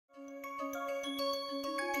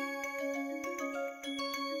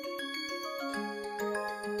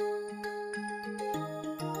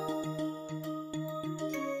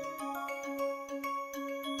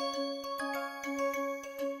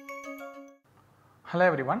Hello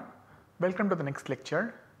everyone, welcome to the next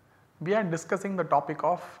lecture. We are discussing the topic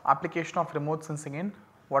of application of remote sensing in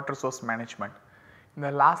water resource management. In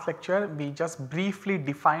the last lecture, we just briefly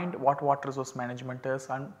defined what water resource management is,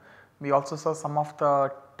 and we also saw some of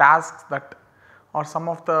the tasks that or some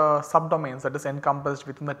of the subdomains that is encompassed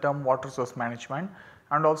within the term water resource management,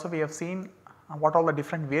 and also we have seen what all the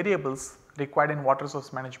different variables required in water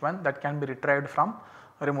resource management that can be retrieved from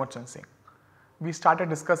remote sensing. We started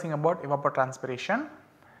discussing about evapotranspiration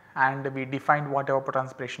and we defined what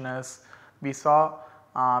evapotranspiration is. We saw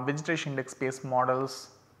vegetation index based models,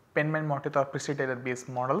 Penman-Monteith or precipitator based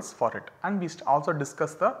models for it, and we also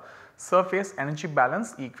discussed the surface energy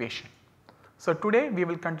balance equation. So, today we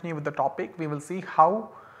will continue with the topic. We will see how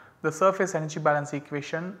the surface energy balance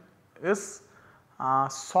equation is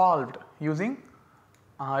solved using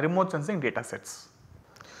remote sensing data sets.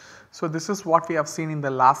 So, this is what we have seen in the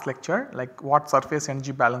last lecture, like what surface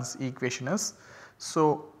energy balance equation is.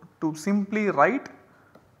 So, to simply write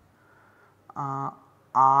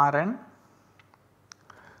Rn,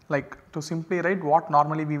 like to simply write what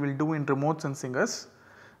normally we will do in remote sensing is,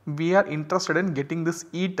 we are interested in getting this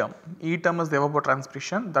E term. E term is the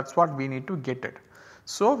evapotranspiration, that is what we need to get it.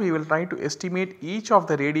 So, we will try to estimate each of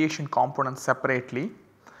the radiation components separately.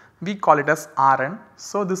 We call it as Rn.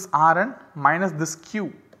 So, this Rn minus this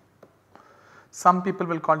Q, some people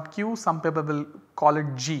will call it Q, some people will call it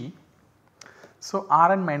G. So,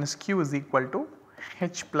 Rn minus Q is equal to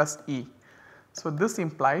H plus E. So, this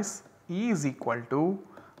implies E is equal to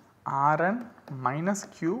Rn minus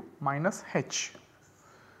Q minus H.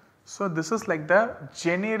 So, this is like the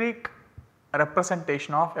generic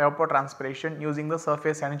representation of evapotranspiration using the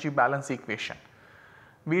surface energy balance equation.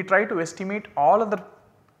 We try to estimate all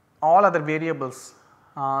other variables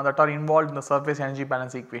that are involved in the surface energy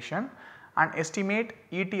balance equation and estimate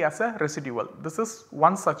Et as a residual. This is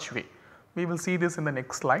one such way. We will see this in the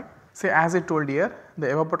next slide. Say, as I told here, the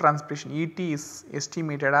evapotranspiration Et is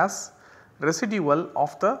estimated as residual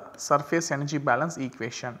of the surface energy balance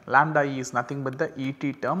equation. Lambda E is nothing but the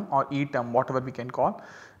Et term or E term, whatever we can call,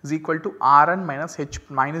 is equal to Rn minus H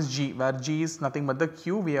minus G, where G is nothing but the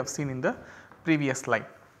Q we have seen in the previous slide.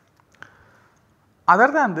 Other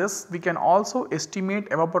than this, we can also estimate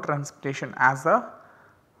evapotranspiration as a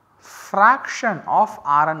fraction of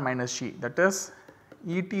Rn minus G, that is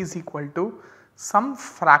Et is equal to some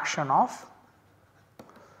fraction of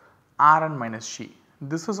Rn minus G.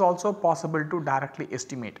 This is also possible to directly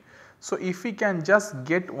estimate. So, if we can just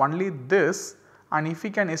get only this and if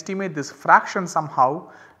we can estimate this fraction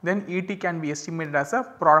somehow, then Et can be estimated as a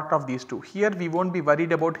product of these two. Here we will not be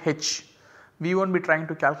worried about H, we will not be trying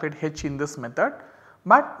to calculate H in this method,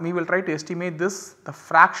 but we will try to estimate this, the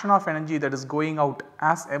fraction of energy that is going out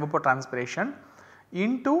as evapotranspiration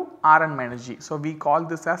into Rn minus G. So, we call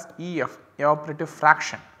this as EF, evaporative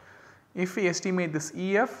fraction. If we estimate this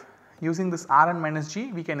EF using this Rn minus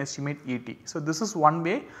G, we can estimate Et. So, this is one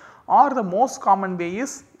way, or the most common way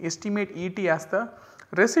is estimate Et as the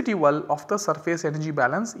residual of the surface energy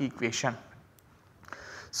balance equation.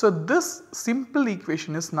 So, this simple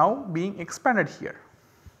equation is now being expanded here.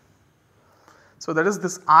 So, that is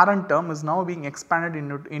this Rn term is now being expanded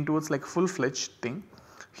into its like full fledged thing.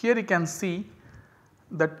 Here you can see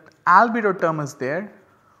that albedo term is there,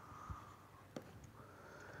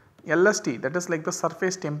 LST, that is like the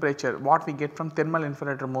surface temperature what we get from thermal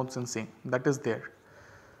infrared remote sensing, that is there,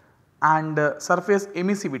 and surface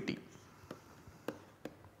emissivity.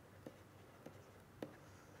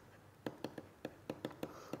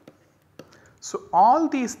 So, all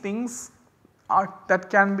these things are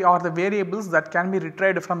the variables that can be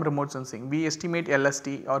retrieved from remote sensing. We estimate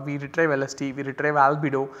LST or we retrieve LST, we retrieve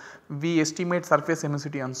albedo, we estimate surface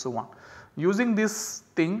emissivity and so on. Using this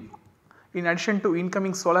thing, in addition to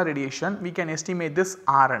incoming solar radiation, we can estimate this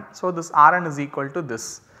Rn. So, this Rn is equal to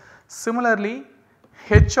this. Similarly,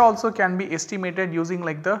 H also can be estimated using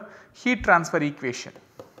like the heat transfer equation.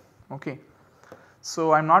 Okay.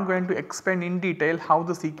 So, I am not going to explain in detail how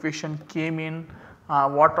this equation came in,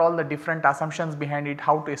 what all the different assumptions behind it,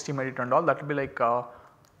 how to estimate it and all, that will be like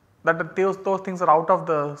those things are out of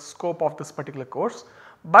the scope of this particular course.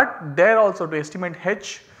 But there also to estimate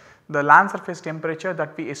H, the land surface temperature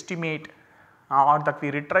that we estimate or that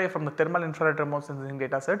we retrieve from the thermal infrared remote sensing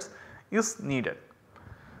data sets is needed.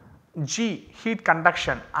 G, heat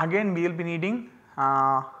conduction, again we will be needing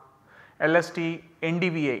LST,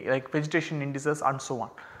 NDVI like vegetation indices and so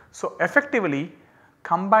on. So, effectively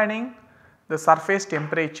combining the surface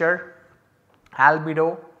temperature,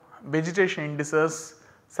 albedo, vegetation indices,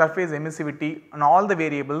 surface emissivity and all the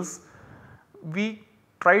variables, we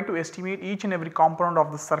try to estimate each and every component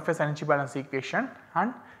of the surface energy balance equation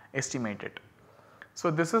and estimate it. So,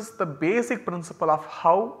 this is the basic principle of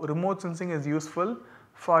how remote sensing is useful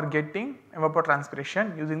for getting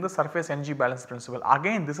evapotranspiration using the surface energy balance principle.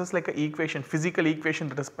 Again, this is like a equation, physical equation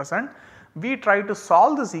that is present. We try to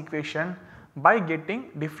solve this equation by getting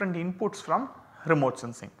different inputs from remote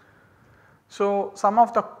sensing. So, some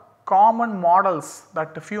of the common models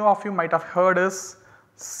that a few of you might have heard is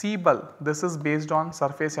Siebel. This is based on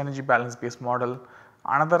surface energy balance based model.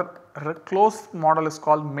 Another close model is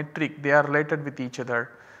called metric, they are related with each other.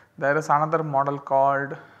 There is another model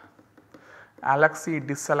called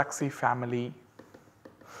Alexey-Diselexey family.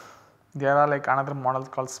 There are like another model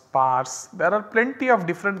called sparse. There are plenty of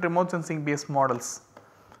different remote sensing based models.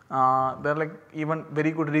 There are like even very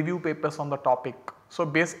good review papers on the topic. So,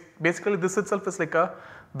 basically this itself is like a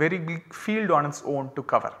very big field on its own to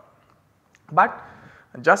cover. But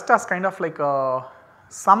just as kind of like a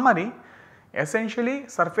summary, essentially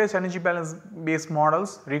surface energy balance based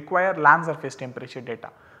models require land surface temperature data.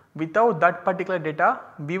 Without that particular data,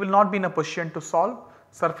 we will not be in a position to solve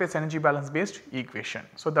surface energy balance based equation.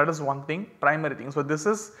 So, that is one thing, primary thing. So, this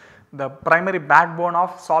is the primary backbone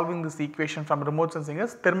of solving this equation from remote sensing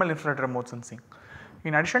is thermal infrared remote sensing.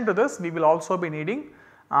 In addition to this, we will also be needing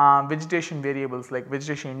vegetation variables like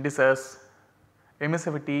vegetation indices,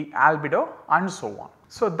 emissivity, albedo and so on.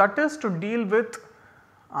 So, that is to deal with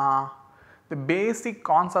the basic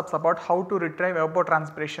concepts about how to retrieve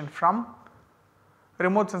evapotranspiration from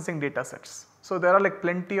remote sensing data sets. So, there are like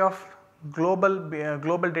plenty of global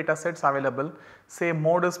data sets available. Say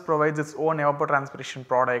MODIS provides its own evapotranspiration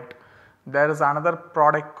product. There is another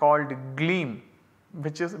product called GLEAM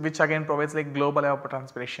which again provides like global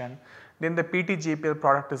evapotranspiration. Then the PTGPL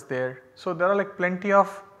product is there. So, there are like plenty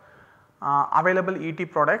of available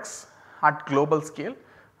ET products at global scale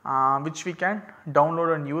which we can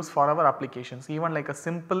download and use for our applications. Even like a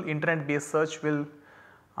simple internet based search will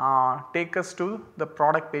take us to the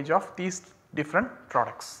product page of these different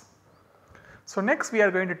products. So, next we are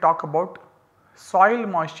going to talk about soil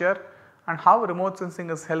moisture and how remote sensing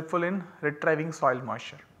is helpful in retrieving soil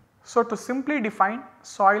moisture. So, to simply define,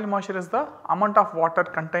 soil moisture is the amount of water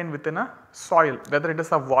contained within a soil, whether it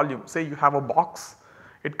is a volume. Say you have a box,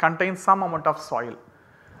 it contains some amount of soil.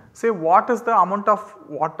 Say what is the amount of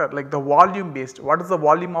water, like the volume based, what is the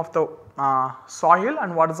volume of the soil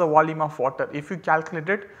and what is the volume of water. If you calculate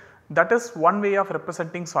it, that is one way of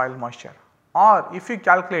representing soil moisture. Or if you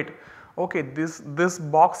calculate, okay, this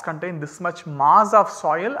box contains this much mass of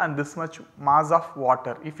soil and this much mass of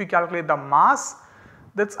water. If you calculate the mass,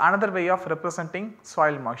 that is another way of representing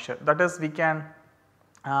soil moisture. That is, we can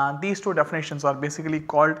these two definitions are basically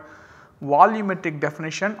called volumetric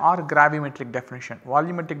definition or gravimetric definition.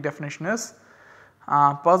 Volumetric definition is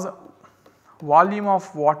volume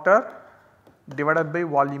of water divided by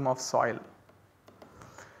volume of soil.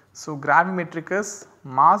 So, gravimetric is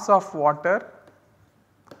mass of water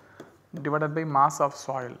divided by mass of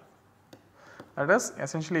soil. That is,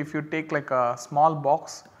 essentially if you take like a small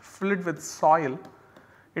box, fill it with soil,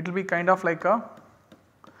 it will be kind of like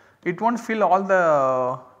it will not fill all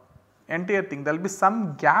the entire thing, there will be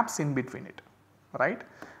some gaps in between it, right,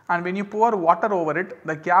 and when you pour water over it,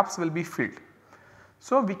 the gaps will be filled.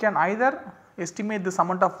 So, we can either estimate this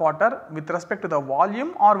amount of water with respect to the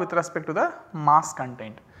volume or with respect to the mass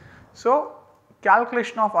contained. So,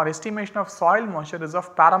 calculation of or estimation of soil moisture is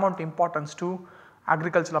of paramount importance to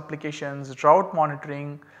agricultural applications, drought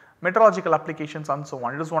monitoring, meteorological applications and so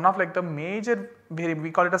on. It is one of like the major variable,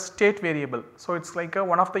 we call it a state variable. So, it is like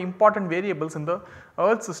one of the important variables in the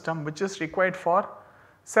earth system which is required for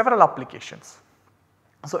several applications.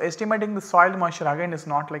 So, estimating the soil moisture again is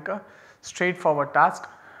not like a straightforward task.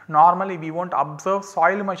 Normally we will not observe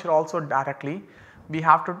soil moisture also directly, we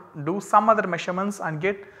have to do some other measurements and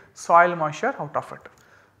get soil moisture out of it.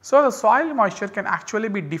 So, the soil moisture can actually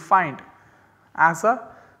be defined as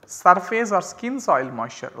a surface or skin soil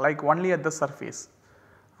moisture, like only at the surface.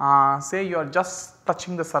 Say you are just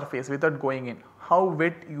touching the surface without going in, how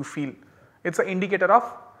wet you feel, it is an indicator of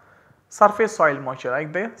surface soil moisture,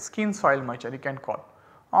 like the skin soil moisture you can call.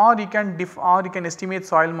 Or you can estimate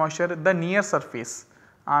soil moisture at the near surface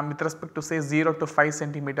with respect to say 0 to 5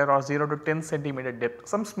 centimeter or 0 to 10 centimeter depth,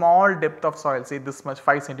 some small depth of soil, say this much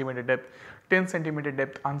 5 centimeter depth, 10 centimeter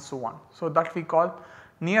depth and so on. So, that we call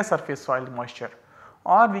near surface soil moisture.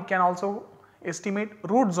 Or we can also estimate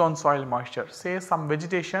root zone soil moisture, say some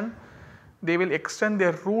vegetation, they will extend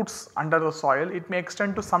their roots under the soil, it may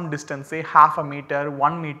extend to some distance, say half a meter,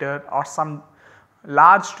 1 meter, or some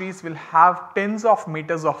large trees will have tens of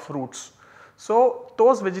meters of roots. So,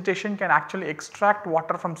 those vegetation can actually extract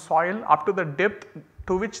water from soil up to the depth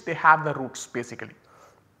to which they have the roots basically.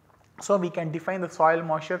 So, we can define the soil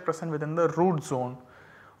moisture present within the root zone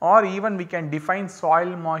or even we can define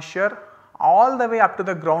soil moisture all the way up to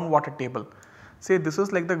the groundwater table. Say this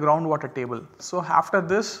is like the groundwater table. So, after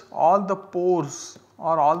this all the pores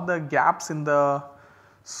or all the gaps in the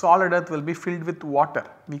solid earth will be filled with water,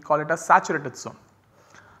 we call it a saturated zone.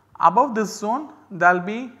 Above this zone there will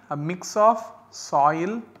be a mix of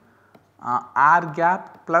soil, air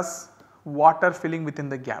gap plus water filling within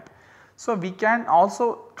the gap. So, we can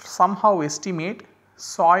also somehow estimate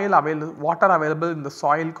water available in the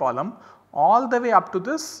soil column all the way up to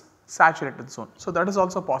this saturated zone. So, that is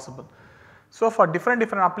also possible. So, for different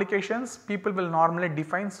applications people will normally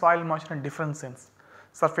define soil moisture in different sense: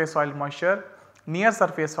 surface soil moisture, near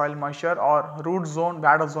surface soil moisture, or root zone,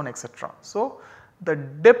 water zone, etc. So, the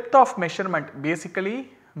depth of measurement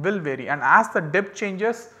basically will vary, and as the depth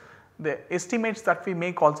changes the estimates that we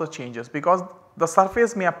make also changes, because the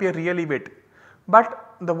surface may appear really wet,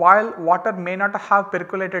 but the while water may not have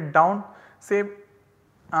percolated down say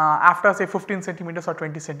after say 15 centimeters or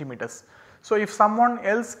 20 centimeters. So, if someone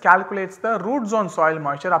else calculates the root zone soil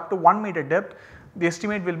moisture up to 1 meter depth, the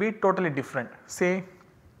estimate will be totally different. Say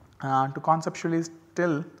to conceptually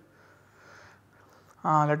still,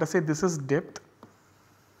 let us say this is depth,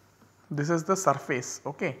 this is the surface,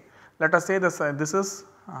 okay. Let us say this is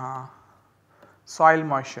soil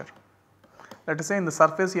moisture. Let us say in the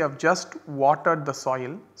surface you have just watered the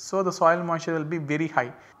soil. So, the soil moisture will be very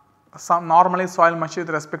high. Normally soil moisture with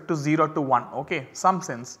respect to 0 to 1, okay, some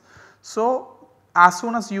sense. So, as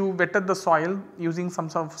soon as you wetted the soil using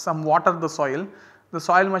some water the soil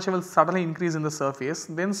moisture will suddenly increase in the surface,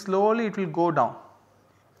 then slowly it will go down.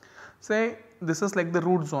 Say this is like the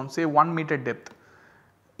root zone, say 1 meter depth.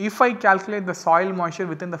 If I calculate the soil moisture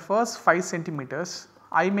within the first 5 centimeters,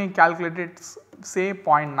 I may calculate it say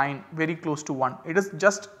 0.9, very close to 1, it is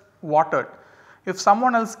just watered. If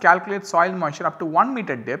someone else calculates soil moisture up to 1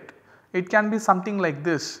 meter depth, it can be something like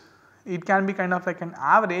this. It can be kind of like an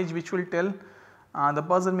average which will tell the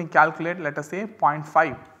person may calculate, let us say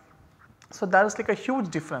 0.5. So, there is like a huge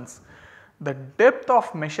difference. The depth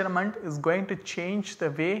of measurement is going to change the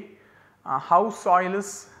way how soil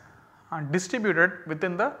is distributed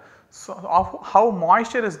within the how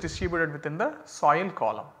moisture is distributed within the soil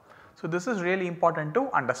column. So, this is really important to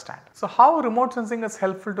understand. So, how remote sensing is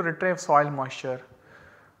helpful to retrieve soil moisture?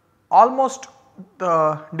 Almost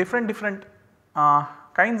the different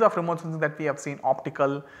kinds of remote sensing that we have seen: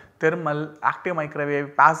 optical, thermal, active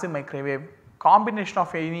microwave, passive microwave, combination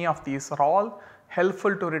of any of these are all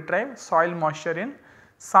helpful to retrieve soil moisture in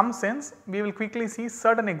some sense. We will quickly see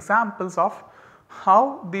certain examples of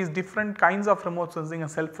how these different kinds of remote sensing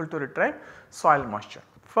is helpful to retrieve soil moisture.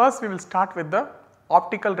 First we will start with the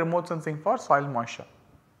optical remote sensing for soil moisture.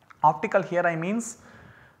 Optical here I means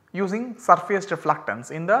using surface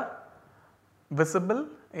reflectance in the visible,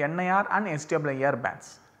 NIR and SWIR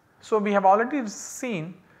bands. So, we have already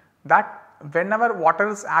seen that whenever water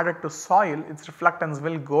is added to soil, its reflectance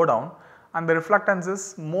will go down, and the reflectance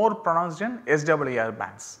is more pronounced in SWIR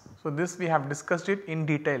bands. So, this we have discussed it in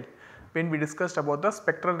detail when we discussed about the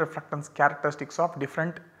spectral reflectance characteristics of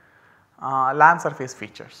different land surface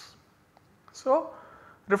features. So,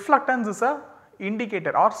 reflectance is a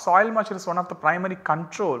indicator, or soil moisture is one of the primary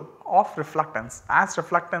control of reflectance.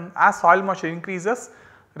 As soil moisture increases,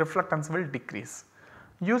 reflectance will decrease.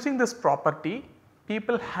 Using this property,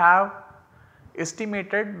 people have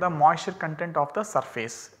estimated the moisture content of the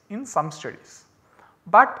surface in some studies,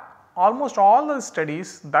 but almost all the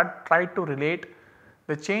studies that try to relate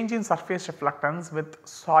the change in surface reflectance with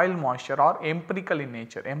soil moisture are empirical in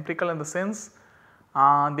nature. Empirical in the sense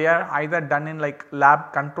they are either done in like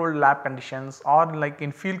controlled lab conditions, or like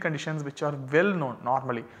in field conditions which are well known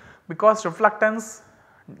normally, because reflectance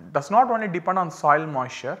does not only depend on soil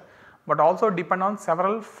moisture, but also depend on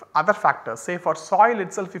several other factors. Say for soil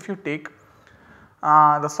itself, if you take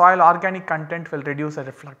the soil organic content will reduce the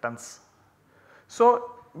reflectance.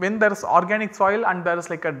 So, when there is organic soil and there is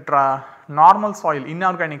like a normal soil,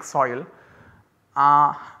 inorganic soil,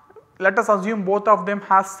 let us assume both of them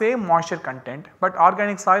have same moisture content, but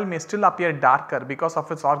organic soil may still appear darker because of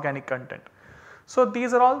its organic content. So,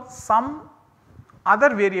 these are all some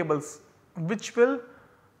other variables which will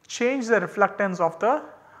change the reflectance of the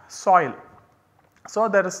soil. So,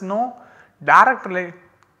 there is no direct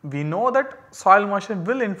we know that soil moisture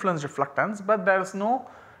will influence reflectance, but there is no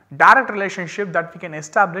direct relationship that we can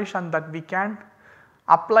establish and that we can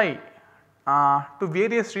apply to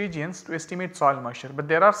various regions to estimate soil moisture. But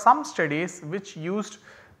there are some studies which used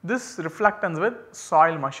this reflectance with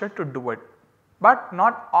soil moisture to do it, but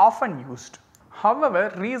not often used.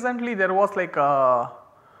 However, recently there was like a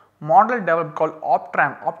model developed called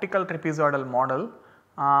OPTRAM, optical trapezoidal model,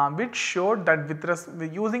 which showed that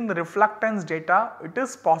with using the reflectance data it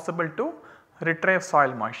is possible to retrieve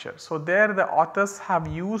soil moisture. So, there the authors have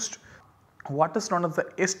used what is known as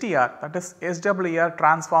the STR, that is SWR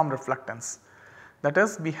transform reflectance. That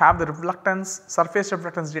is, we have the reflectance, surface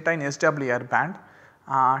reflectance data in SWR band,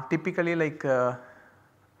 typically like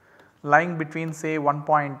lying between say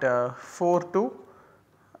 1.4 to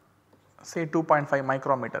say 2.5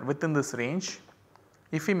 micrometer, within this range.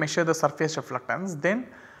 If we measure the surface reflectance, then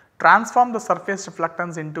transform the surface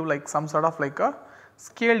reflectance into like some sort of like a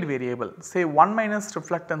scaled variable, say 1 minus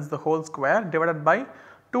reflectance the whole square divided by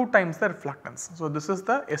 2 times the reflectance. So, this is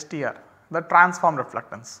the STR, the transform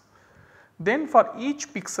reflectance. Then for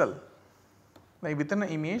each pixel, like within an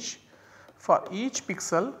image, for each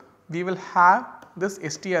pixel we will have this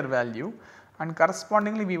STR value, and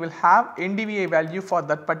correspondingly we will have NDVI value for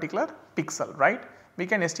that particular pixel, right. We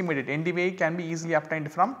can estimate it. NDVI can be easily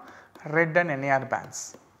obtained from red and NAR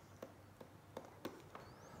bands.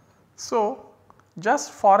 So,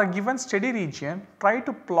 just for a given steady region, try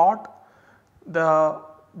to plot the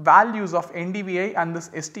values of NDVI and this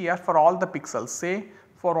STR for all the pixels. Say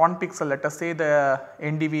for one pixel, let us say the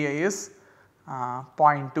NDVI is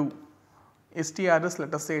 0.2, STR is,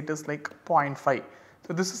 let us say it is like 0.5.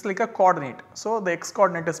 So, this is like a coordinate. So, the x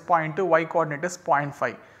coordinate is 0.2, y coordinate is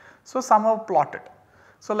 0.5. So, somehow plot it.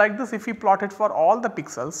 So, like this, if we plot it for all the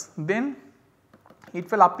pixels, then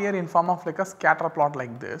it will appear in form of like a scatter plot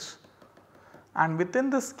like this, and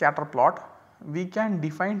within this scatter plot we can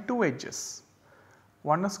define two edges.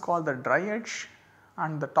 One is called the dry edge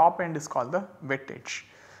and the top end is called the wet edge,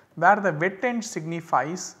 where the wet end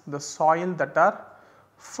signifies the soil that are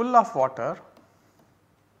full of water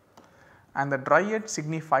and the dry edge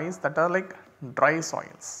signifies that are like dry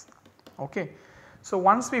soils. Okay. So,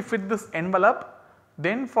 once we fit this envelope,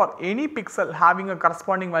 then for any pixel having a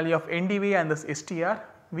corresponding value of NDVI and this STR,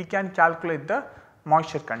 we can calculate the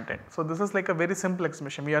moisture content. So, this is like a very simple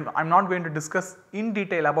explanation. I am not going to discuss in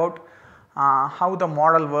detail about how the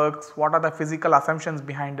model works, what are the physical assumptions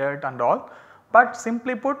behind it and all, but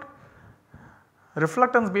simply put,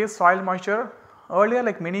 reflectance based soil moisture earlier,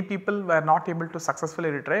 like many people were not able to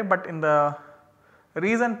successfully retrieve, but in the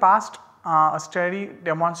recent past a study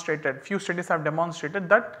demonstrated, few studies have demonstrated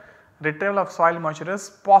that retrieval of soil moisture is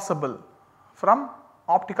possible from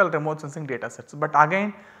optical remote sensing data sets. But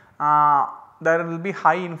again there will be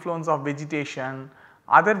high influence of vegetation,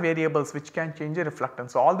 other variables which can change the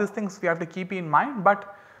reflectance. So, all these things we have to keep in mind,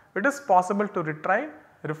 but it is possible to retrieve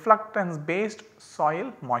reflectance based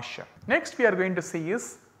soil moisture. Next we are going to see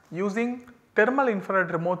is using thermal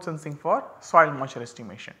infrared remote sensing for soil moisture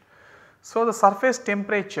estimation. So, the surface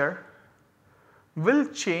temperature will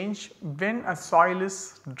change when a soil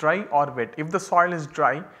is dry or wet. If the soil is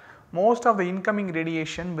dry, most of the incoming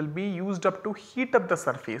radiation will be used up to heat up the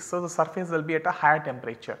surface. So, the surface will be at a higher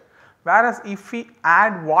temperature, whereas if we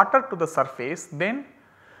add water to the surface, then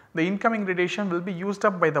the incoming radiation will be used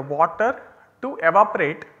up by the water to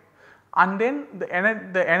evaporate, and then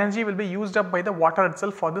the energy will be used up by the water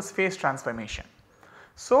itself for this phase transformation.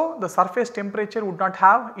 So, the surface temperature would not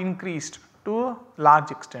have increased to a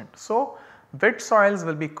large extent. So, wet soils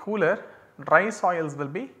will be cooler, dry soils will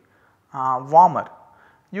be warmer.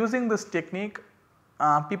 Using this technique,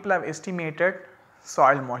 people have estimated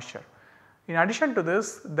soil moisture. In addition to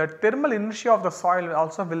this, the thermal inertia of the soil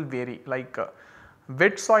also will vary, like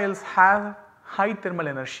wet soils have high thermal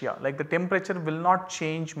inertia, like the temperature will not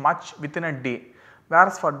change much within a day,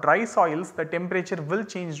 whereas for dry soils the temperature will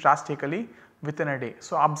change drastically within a day.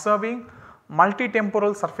 So, observing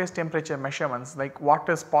multi-temporal surface temperature measurements, like what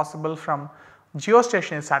is possible from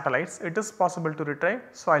geostationary satellites, it is possible to retrieve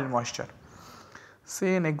soil moisture.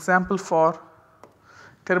 Say an example for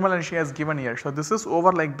thermal inertia is given here. So, this is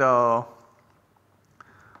over like a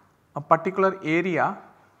particular area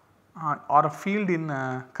or a field in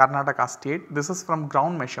Karnataka state. This is from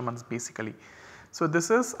ground measurements basically. So,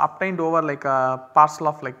 this is obtained over like a parcel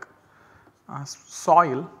of like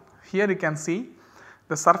soil. Here you can see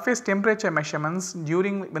the surface temperature measurements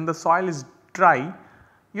during when the soil is dry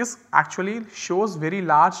is actually shows very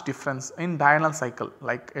large difference in diurnal cycle,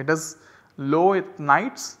 like it is low at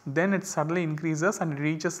nights, then it suddenly increases and it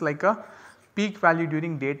reaches like a peak value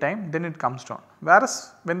during daytime, then it comes down.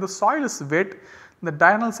 Whereas when the soil is wet, the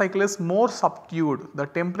diurnal cycle is more subdued, the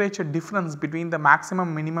temperature difference between the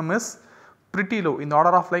maximum minimum is pretty low in the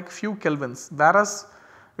order of like few kelvins, whereas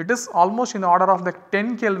it is almost in the order of like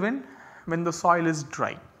 10 Kelvin when the soil is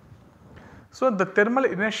dry. So, the thermal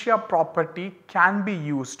inertia property can be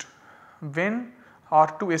used when or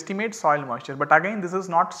to estimate soil moisture, but again this is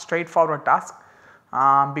not straightforward task.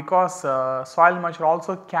 because soil moisture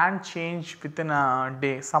also can change within a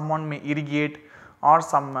day. Someone may irrigate or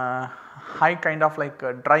some high kind of like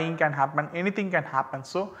drying can happen, anything can happen.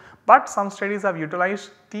 So, but some studies have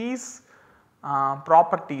utilized these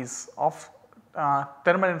properties of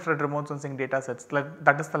thermal infrared remote sensing data sets, like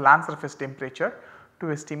that is the land surface temperature,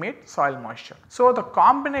 to estimate soil moisture. So, the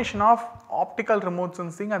combination of optical remote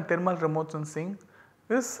sensing and thermal remote sensing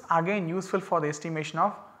is again useful for the estimation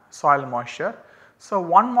of soil moisture. So,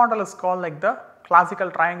 one model is called like the classical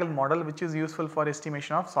triangle model, which is useful for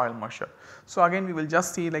estimation of soil moisture. So, again we will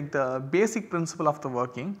just see like the basic principle of the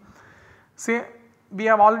working. Say we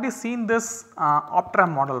have already seen this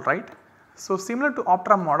Optram model, right. So, similar to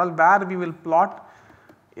Optram model where we will plot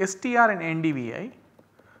STR and NDVI,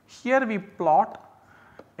 here we plot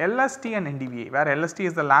LST and NDVI, where LST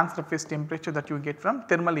is the land surface temperature that you get from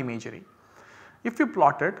thermal imagery. If you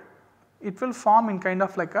plot it, it will form in kind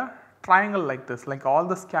of like a triangle like this, like all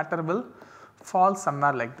the scatter will fall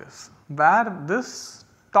somewhere like this, where this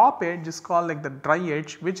top edge is called like the dry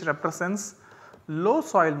edge, which represents low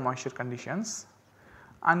soil moisture conditions,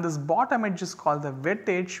 and this bottom edge is called the wet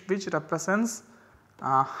edge, which represents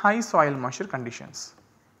high soil moisture conditions.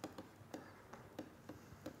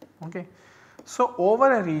 Okay. So,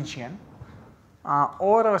 over a region,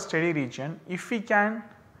 over a steady region, if we can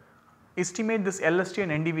estimate this LST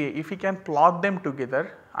and NDVI, if we can plot them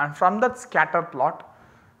together, and from that scatter plot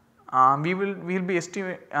we will be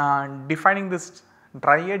defining this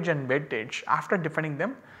dry edge and wet edge. After defining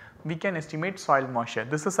them, we can estimate soil moisture.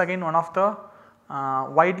 This is again one of the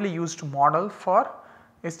widely used model for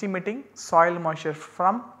estimating soil moisture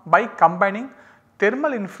by combining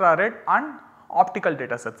thermal infrared and optical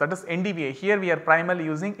data sets, that is NDVI. Here we are primarily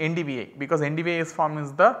using NDVI because NDVI is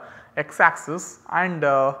forming the x axis and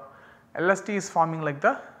LST is forming like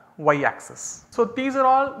the y axis. So, these are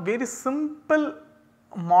all very simple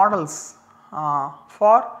models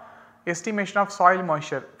for estimation of soil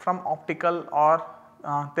moisture from optical or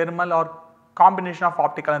thermal or combination of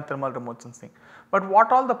optical and thermal remote sensing. But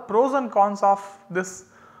what all the pros and cons of this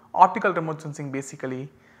optical remote sensing basically?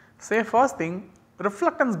 Say first thing,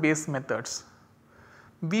 reflectance based methods.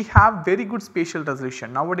 We have very good spatial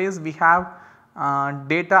resolution. Nowadays we have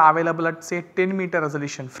data available at say 10-meter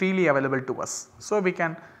resolution freely available to us. So, we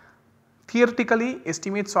can theoretically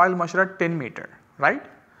estimate soil moisture at 10-meter, right.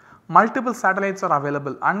 Multiple satellites are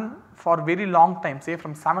available and for very long time, say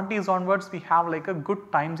from 70s onwards, we have like a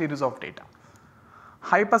good time series of data.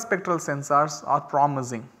 Hyperspectral sensors are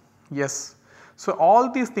promising, yes. So, all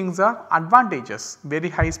these things are advantages, very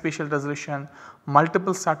high spatial resolution,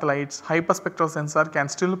 multiple satellites, hyperspectral sensor can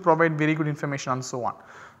still provide very good information and so on.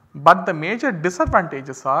 But the major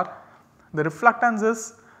disadvantages are the reflectance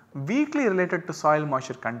is weakly related to soil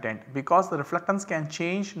moisture content, because the reflectance can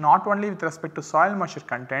change not only with respect to soil moisture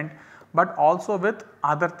content, but also with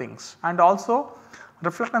other things. And also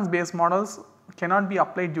reflectance based models cannot be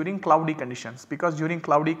applied during cloudy conditions, because during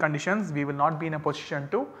cloudy conditions we will not be in a position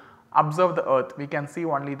to observe the earth, we can see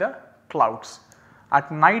only the clouds. At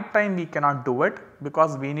night time we cannot do it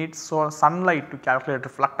because we need sunlight to calculate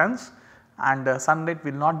reflectance, and sunlight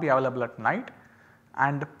will not be available at night.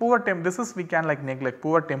 And this is we can like neglect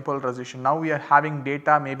poor temporal resolution. Now we are having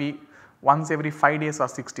data maybe once every 5 days or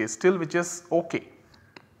 6 days, still which is okay.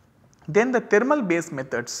 Then the thermal based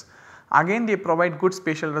methods, again they provide good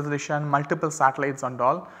spatial resolution, multiple satellites and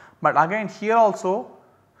all, but again here also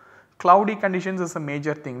cloudy conditions is a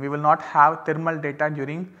major thing. We will not have thermal data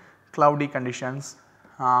during cloudy conditions.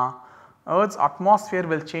 Earth's atmosphere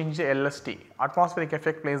will change the LST, atmospheric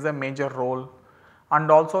effect plays a major role, and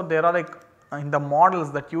also there are like in the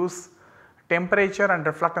models that use temperature and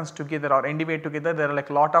reflectance together or NDVI together, there are like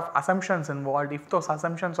lot of assumptions involved. If those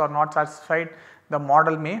assumptions are not satisfied, the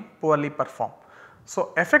model may poorly perform.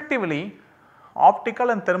 So, effectively optical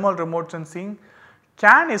and thermal remote sensing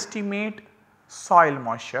can estimate soil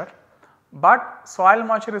moisture, but soil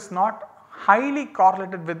moisture is not highly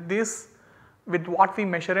correlated with this, with what we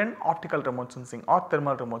measure in optical remote sensing or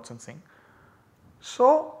thermal remote sensing.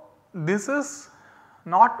 So, this is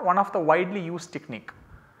not one of the widely used technique.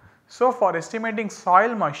 So, for estimating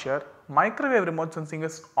soil moisture, microwave remote sensing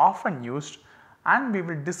is often used, and we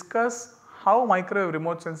will discuss how microwave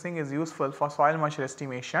remote sensing is useful for soil moisture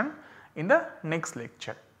estimation in the next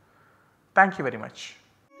lecture. Thank you very much.